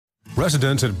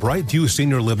Residents at Brightview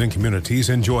Senior Living Communities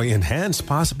enjoy enhanced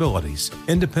possibilities,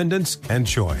 independence, and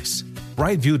choice.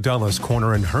 Brightview Dulles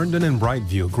Corner in Herndon and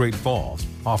Brightview, Great Falls,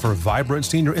 offer vibrant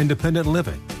senior independent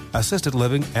living, assisted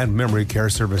living, and memory care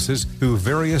services through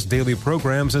various daily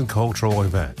programs and cultural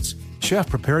events.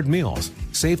 Chef-prepared meals,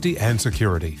 safety and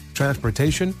security,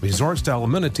 transportation, resort-style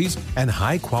amenities, and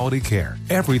high-quality care.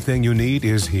 Everything you need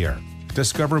is here.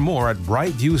 Discover more at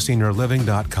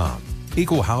brightviewseniorliving.com.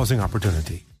 Equal housing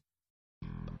opportunity.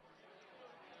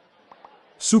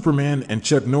 Superman and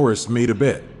Chuck Norris made a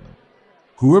bet.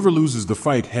 Whoever loses the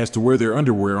fight has to wear their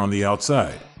underwear on the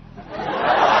outside.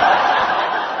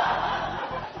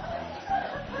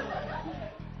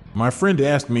 My friend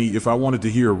asked me if I wanted to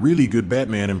hear a really good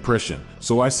Batman impression,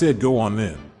 so I said go on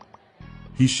then.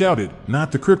 He shouted,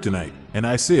 "Not the kryptonite," and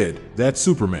I said, "That's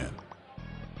Superman."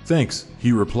 "Thanks,"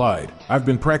 he replied, "I've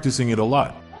been practicing it a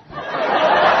lot."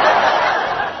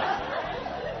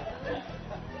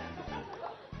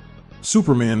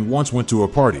 Superman once went to a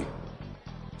party.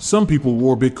 Some people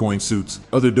wore Bitcoin suits,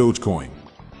 other Dogecoin.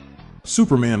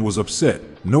 Superman was upset.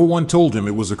 No one told him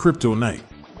it was a crypto night.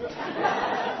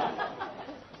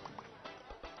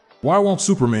 Why won't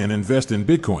Superman invest in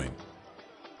Bitcoin?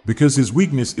 Because his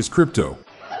weakness is crypto.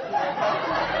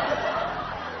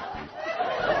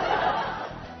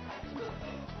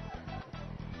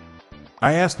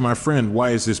 I asked my friend why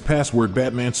is his password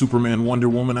Batman, Superman, Wonder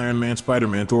Woman, Iron Man,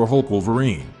 Spider-Man, Thor, Hulk,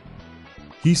 Wolverine.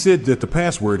 He said that the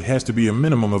password has to be a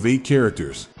minimum of 8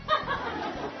 characters.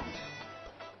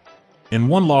 In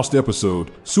one lost episode,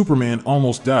 Superman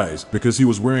almost dies because he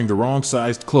was wearing the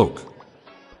wrong-sized cloak.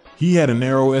 He had a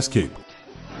narrow escape.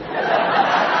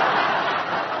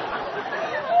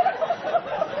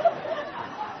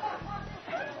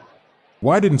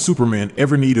 Why didn't Superman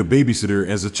ever need a babysitter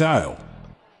as a child?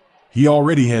 He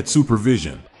already had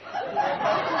supervision.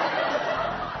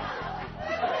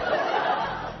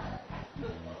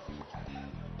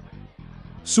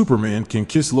 Superman can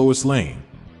kiss Lois Lane,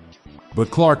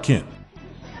 but Clark can't.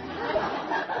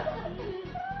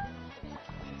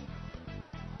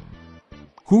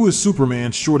 Who is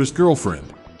Superman's shortest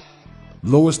girlfriend?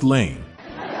 Lois Lane.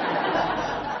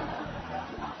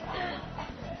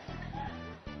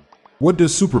 What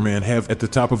does Superman have at the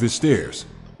top of his stairs?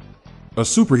 A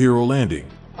superhero landing.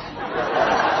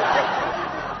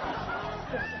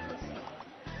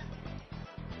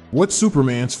 What's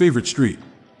Superman's favorite street?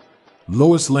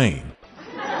 Lois Lane.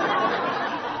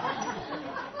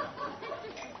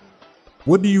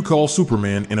 What do you call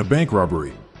Superman in a bank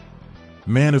robbery?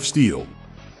 Man of Steel.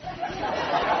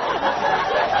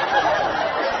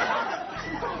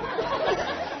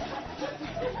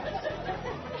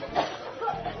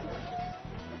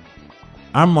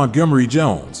 I'm Montgomery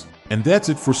Jones, and that's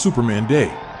it for Superman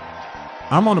Day.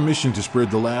 I'm on a mission to spread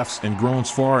the laughs and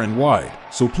groans far and wide,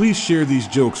 so please share these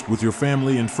jokes with your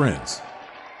family and friends.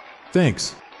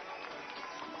 Thanks.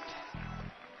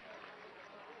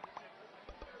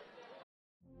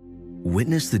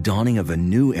 Witness the dawning of a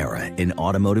new era in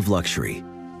automotive luxury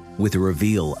with a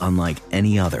reveal unlike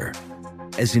any other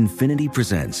as Infiniti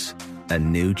presents a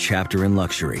new chapter in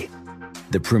luxury,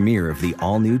 the premiere of the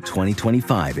all-new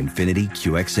 2025 Infiniti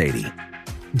QX80.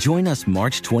 Join us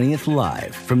March 20th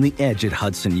live from the Edge at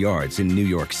Hudson Yards in New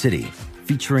York City,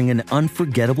 featuring an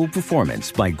unforgettable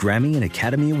performance by Grammy and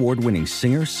Academy Award-winning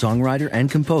singer, songwriter, and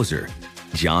composer,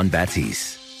 Jon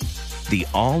Batiste. The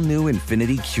all-new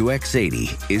Infiniti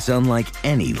QX80 is unlike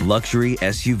any luxury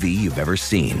SUV you've ever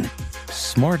seen.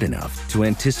 Smart enough to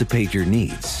anticipate your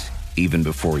needs, even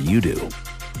before you do.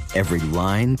 Every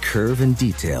line, curve, and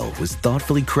detail was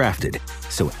thoughtfully crafted,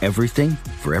 so everything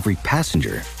for every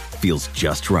passenger feels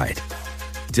just right.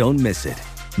 Don't miss it.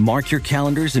 Mark your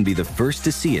calendars and be the first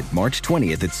to see it March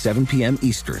 20th at 7 p.m.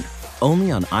 Eastern,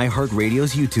 only on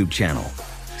iHeartRadio's YouTube channel.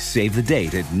 Save the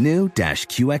date at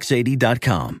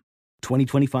new-QX80.com.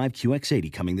 2025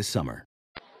 QX80 coming this summer.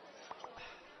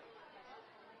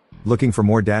 Looking for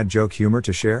more dad joke humor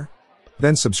to share?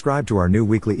 Then subscribe to our new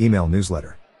weekly email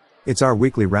newsletter. It's our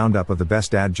weekly roundup of the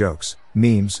best dad jokes,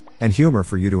 memes, and humor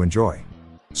for you to enjoy.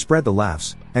 Spread the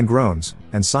laughs and groans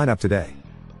and sign up today.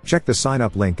 Check the sign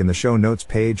up link in the show notes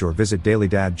page or visit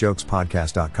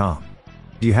dailydadjokespodcast.com.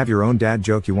 Do you have your own dad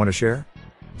joke you want to share?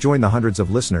 Join the hundreds of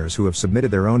listeners who have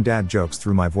submitted their own dad jokes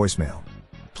through my voicemail.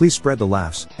 Please spread the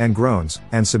laughs and groans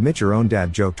and submit your own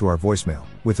dad joke to our voicemail,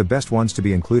 with the best ones to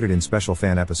be included in special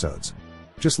fan episodes.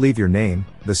 Just leave your name,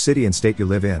 the city and state you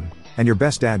live in, and your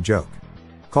best dad joke.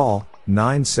 Call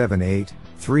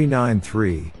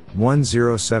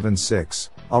 978-393-1076.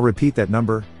 I'll repeat that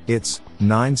number, it's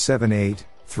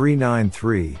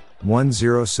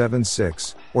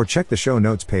 978-393-1076, or check the show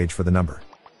notes page for the number.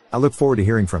 I look forward to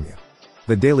hearing from you.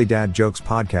 The Daily Dad Jokes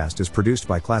podcast is produced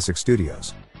by Classic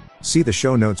Studios. See the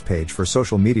show notes page for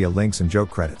social media links and joke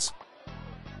credits.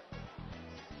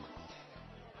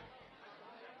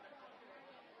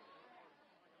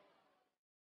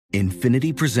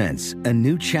 Infiniti presents a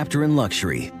new chapter in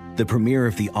luxury, the premiere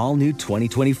of the all-new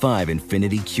 2025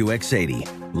 Infiniti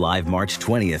QX80, live March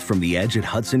 20th from the Edge at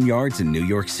Hudson Yards in New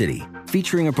York City,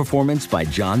 featuring a performance by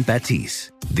Jon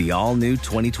Batiste. The all-new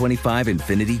 2025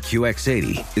 Infiniti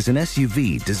QX80 is an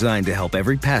SUV designed to help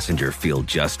every passenger feel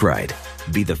just right.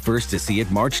 Be the first to see it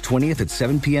March 20th at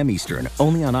 7 p.m. Eastern,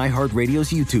 only on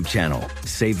iHeartRadio's YouTube channel.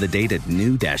 Save the date at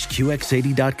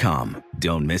new-QX80.com.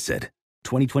 Don't miss it.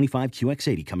 2025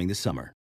 QX80 coming this summer.